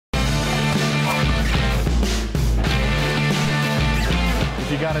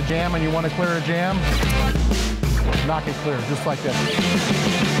got a jam and you want to clear a jam, knock it clear, just like that.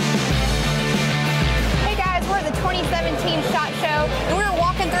 Hey guys, we're at the 2017 SHOT Show, and we're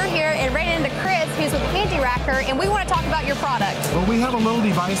walking through here and ran into Chris, who's with Handi-Racker, and we want to talk about your product. Well, we have a little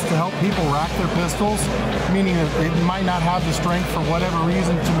device to help people rack their pistols, meaning that it might not have the strength for whatever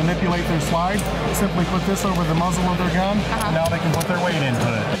reason to manipulate their slide. Simply put this over the muzzle of their gun, and now they can put their weight into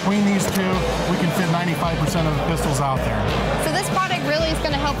it. Between these two, we can fit 95% of the pistols out there. So this product really is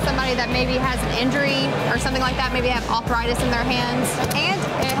going to help somebody that maybe has an injury or something like that, maybe they have arthritis in their hands, and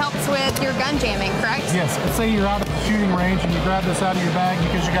it helps with your gun jamming, correct? Yes, let's say you're out at the shooting range and you grab this out of your bag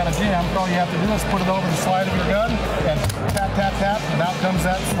because you got a jam. All you have to do is put it over the slide of your gun and tap, tap, tap, and out comes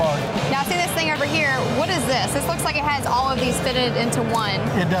that slug. Now see this thing over here, what is this? This looks like it has all of these fitted into one.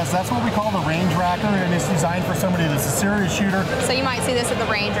 It does. That's what we call the range racker, and it's designed for somebody that's a serious shooter. So you might see this at the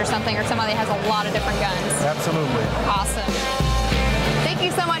range or something, or somebody has a lot of different guns. Absolutely. Awesome. Thank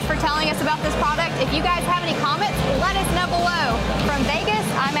you so much for telling us about this product. If you guys have any comments, let us know below. From Vegas,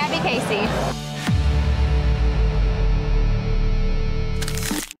 I'm Abby Casey.